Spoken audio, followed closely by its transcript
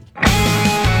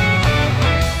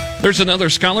There's another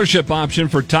scholarship option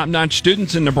for top-notch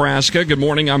students in Nebraska. Good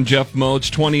morning, I'm Jeff Moats.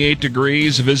 28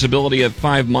 degrees, visibility at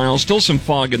 5 miles. Still some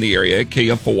fog in the area.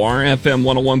 KFOR, FM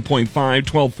 101.5,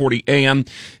 1240 AM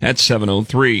at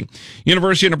 7:03.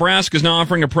 University of Nebraska is now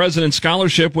offering a President's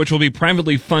Scholarship, which will be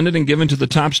privately funded and given to the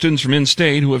top students from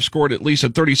in-state who have scored at least a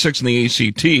 36 in the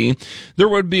ACT. There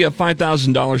would be a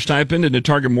 $5,000 stipend, and to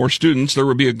target more students, there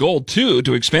would be a goal, too,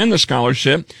 to expand the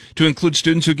scholarship to include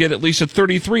students who get at least a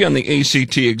 33 on the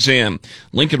ACT exam.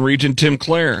 Lincoln Region, Tim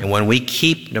Clare. And when we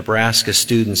keep Nebraska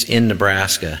students in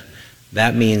Nebraska,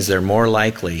 that means they're more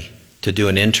likely to do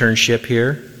an internship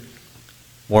here,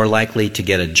 more likely to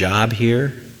get a job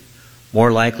here,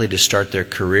 more likely to start their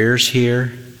careers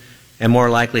here, and more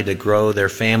likely to grow their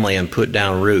family and put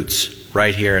down roots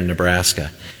right here in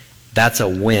Nebraska. That's a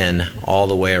win all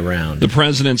the way around. The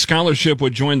President's Scholarship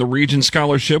would join the Region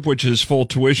Scholarship, which is full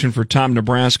tuition for top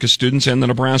Nebraska students, and the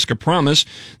Nebraska Promise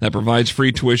that provides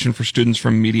free tuition for students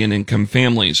from median-income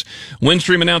families.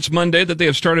 Windstream announced Monday that they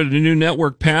have started a new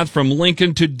network path from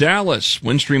Lincoln to Dallas.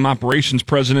 Windstream Operations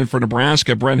President for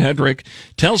Nebraska, Brent Hedrick,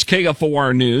 tells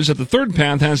KFOR News that the third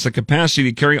path has the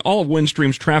capacity to carry all of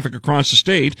Windstream's traffic across the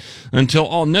state until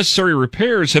all necessary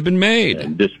repairs have been made.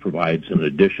 And this provides an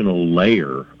additional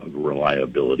layer of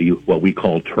reliability, what we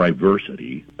call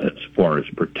triversity, as far as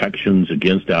protections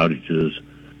against outages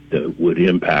that would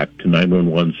impact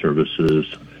 911 services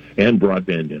and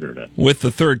broadband internet. With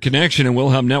the third connection, it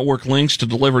will have network links to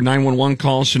deliver 911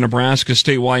 calls to Nebraska's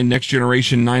statewide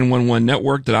next-generation 911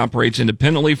 network that operates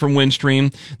independently from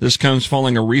Windstream. This comes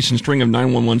following a recent string of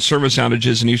 911 service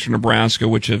outages in eastern Nebraska,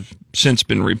 which have since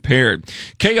been repaired.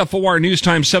 KFOR News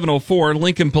Time 7:04.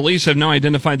 Lincoln police have now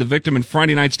identified the victim in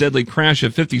Friday night's deadly crash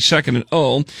at 52nd and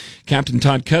O. Captain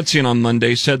Todd Kutzian on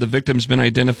Monday said the victim's been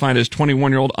identified as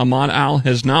 21-year-old Ahmad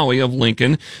Al-Haznawi of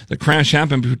Lincoln. The crash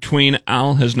happened between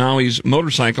Al-Haznawi's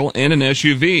motorcycle and an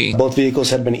SUV. Both vehicles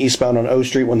had been eastbound on O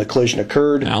Street when the collision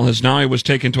occurred. Al-Haznawi was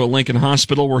taken to a Lincoln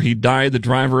hospital where he died. The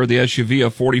driver of the SUV, a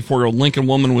 44-year-old Lincoln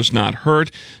woman, was not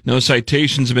hurt. No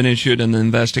citations have been issued, and the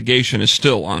investigation is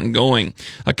still ongoing.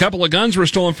 A couple of guns were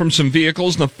stolen from some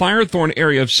vehicles in the Firethorn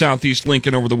area of southeast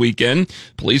Lincoln over the weekend.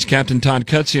 Police Captain Todd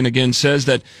Kutzian again says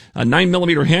that a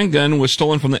 9mm handgun was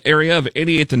stolen from the area of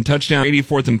 88th and Touchdown,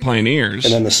 84th and Pioneers.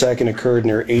 And then the second occurred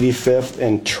near 85th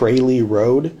and Tralee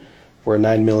Road, where a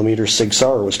 9mm Sig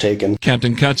Sauer was taken.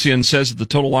 Captain Kutzian says that the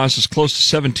total loss is close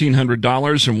to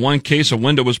 $1,700. In one case, a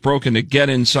window was broken to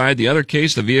get inside. The other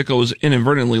case, the vehicle was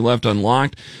inadvertently left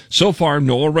unlocked. So far,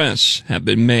 no arrests have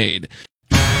been made.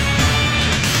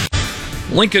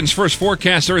 Lincoln's first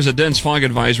forecast, there is a dense fog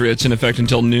advisory that's in effect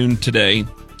until noon today.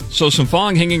 So some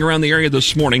fog hanging around the area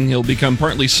this morning. It'll become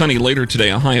partly sunny later today,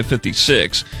 a high of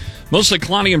 56. Mostly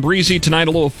cloudy and breezy tonight,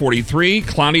 a low of 43.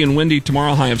 Cloudy and windy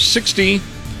tomorrow, high of 60.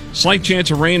 Slight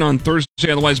chance of rain on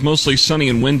Thursday, otherwise mostly sunny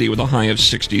and windy with a high of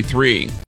 63.